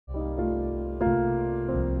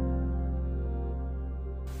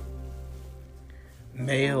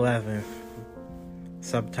May 11th,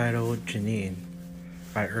 subtitled Janine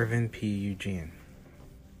by Irvin P. Eugene.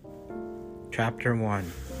 Chapter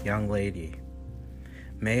 1, Young Lady.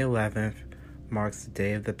 May 11th marks the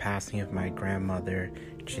day of the passing of my grandmother,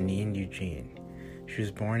 Janine Eugene. She was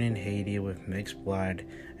born in Haiti with mixed blood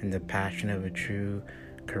and the passion of a true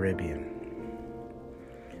Caribbean.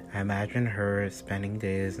 I imagine her spending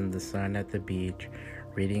days in the sun at the beach,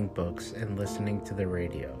 reading books and listening to the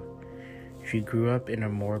radio. She grew up in a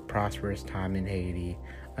more prosperous time in Haiti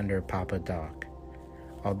under Papa Doc.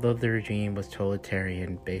 Although the regime was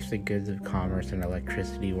totalitarian, basic goods of commerce and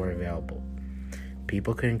electricity were available.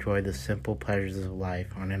 People could enjoy the simple pleasures of life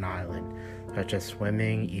on an island, such as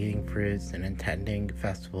swimming, eating fruits, and attending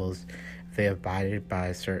festivals if they abided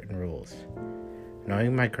by certain rules.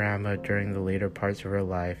 Knowing my grandma during the later parts of her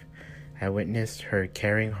life, I witnessed her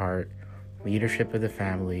caring heart, leadership of the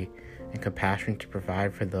family, and compassion to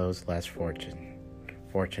provide for those less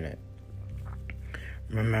fortunate.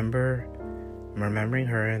 Remembering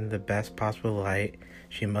her in the best possible light,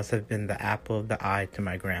 she must have been the apple of the eye to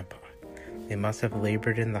my grandpa. They must have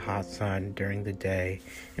labored in the hot sun during the day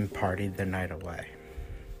and partied the night away.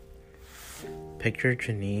 Picture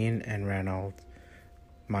Janine and Reynolds,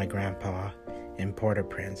 my grandpa, in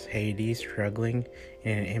Port-au-Prince, Haiti, struggling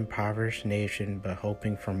in an impoverished nation but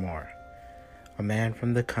hoping for more. A man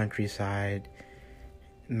from the countryside,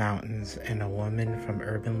 mountains, and a woman from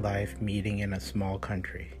urban life meeting in a small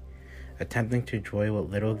country, attempting to enjoy what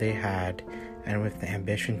little they had and with the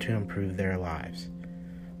ambition to improve their lives.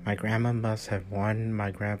 My grandma must have won my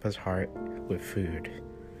grandpa's heart with food.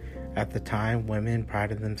 At the time, women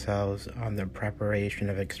prided themselves on the preparation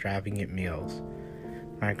of extravagant meals.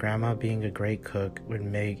 My grandma, being a great cook, would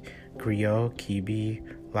make griot, kibi,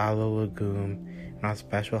 lalo legume, and on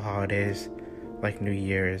special holidays like New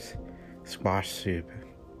Year's, squash soup.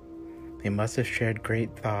 They must have shared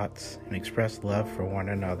great thoughts and expressed love for one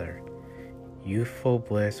another. Youthful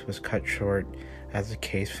bliss was cut short, as the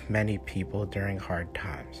case with many people during hard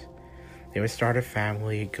times. They would start a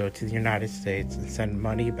family, go to the United States, and send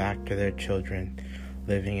money back to their children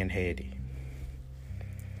living in Haiti.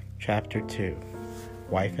 Chapter 2,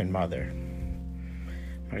 Wife and Mother.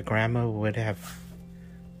 My grandma would have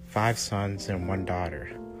 5 sons and 1 daughter,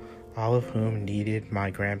 all of whom needed my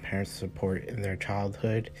grandparents' support in their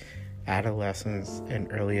childhood, adolescence, and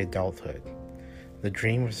early adulthood. The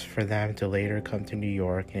dream was for them to later come to New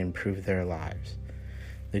York and improve their lives.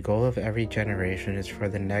 The goal of every generation is for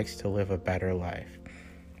the next to live a better life.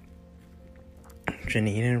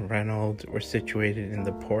 Janine and Reynolds were situated in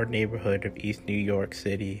the poor neighborhood of East New York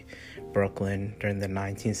City, Brooklyn, during the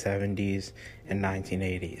 1970s and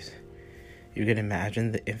 1980s. You can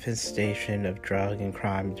imagine the infestation of drug and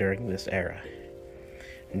crime during this era.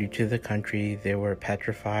 New to the country, they were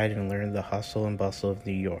petrified and learned the hustle and bustle of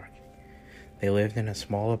New York. They lived in a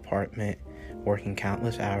small apartment, working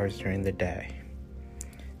countless hours during the day.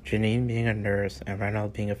 Janine being a nurse and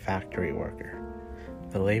Reynolds being a factory worker.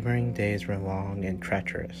 The laboring days were long and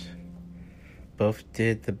treacherous. Both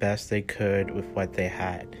did the best they could with what they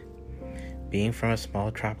had. Being from a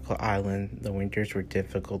small tropical island, the winters were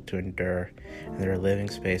difficult to endure and their living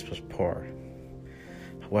space was poor.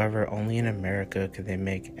 However, only in America could they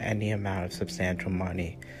make any amount of substantial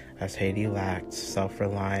money, as Haiti lacked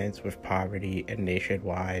self-reliance with poverty and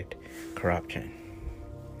nationwide corruption.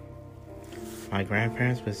 My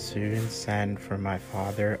grandparents would soon send for my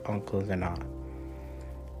father, uncles, and aunt.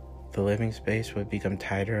 The living space would become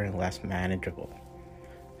tighter and less manageable.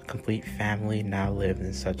 A complete family now lived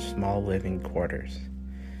in such small living quarters.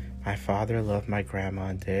 My father loved my grandma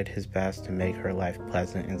and did his best to make her life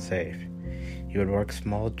pleasant and safe. He would work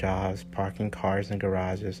small jobs, parking cars in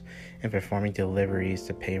garages, and performing deliveries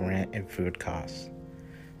to pay rent and food costs.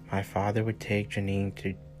 My father would take Janine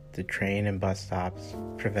to the train and bus stops,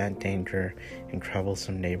 prevent danger in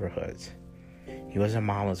troublesome neighborhoods. He was a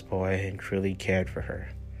mama's boy and truly cared for her.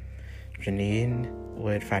 Janine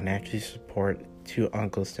would financially support 2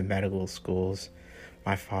 uncles to medical schools,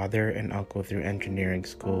 my father and uncle through engineering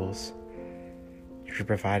schools. She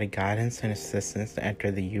provided guidance and assistance to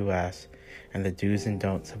enter the U.S. and the do's and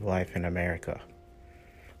don'ts of life in America.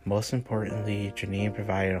 Most importantly, Janine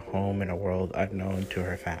provided a home in a world unknown to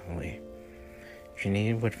her family.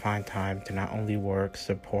 Janine would find time to not only work,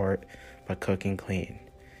 support, but cook and clean.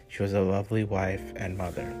 She was a lovely wife and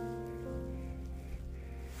mother.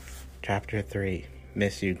 Chapter 3,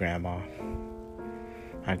 Miss You, Grandma.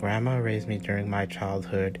 My grandma raised me during my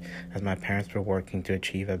childhood as my parents were working to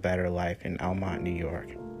achieve a better life in Elmont, New York.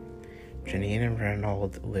 Janine and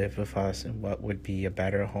Reynolds lived with us in what would be a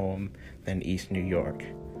better home than East New York.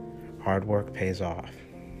 Hard work pays off.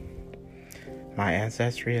 My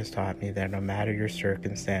ancestry has taught me that no matter your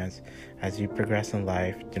circumstance, as you progress in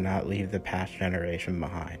life, do not leave the past generation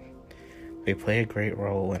behind. They play a great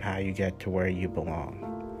role in how you get to where you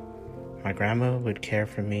belong. My grandma would care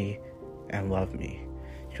for me and love me.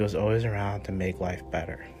 She was always around to make life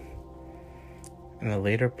better. In the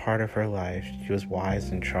later part of her life, she was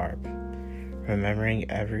wise and sharp, remembering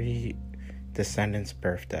every descendant's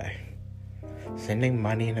birthday, sending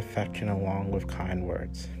money and affection along with kind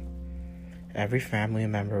words. Every family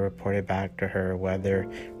member reported back to her, whether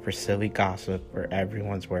for silly gossip or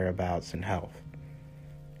everyone's whereabouts and health.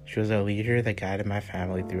 She was a leader that guided my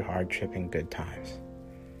family through hardship and good times.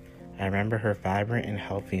 I remember her vibrant and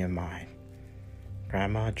healthy in mind.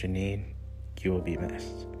 Grandma Janine, you will be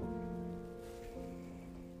missed.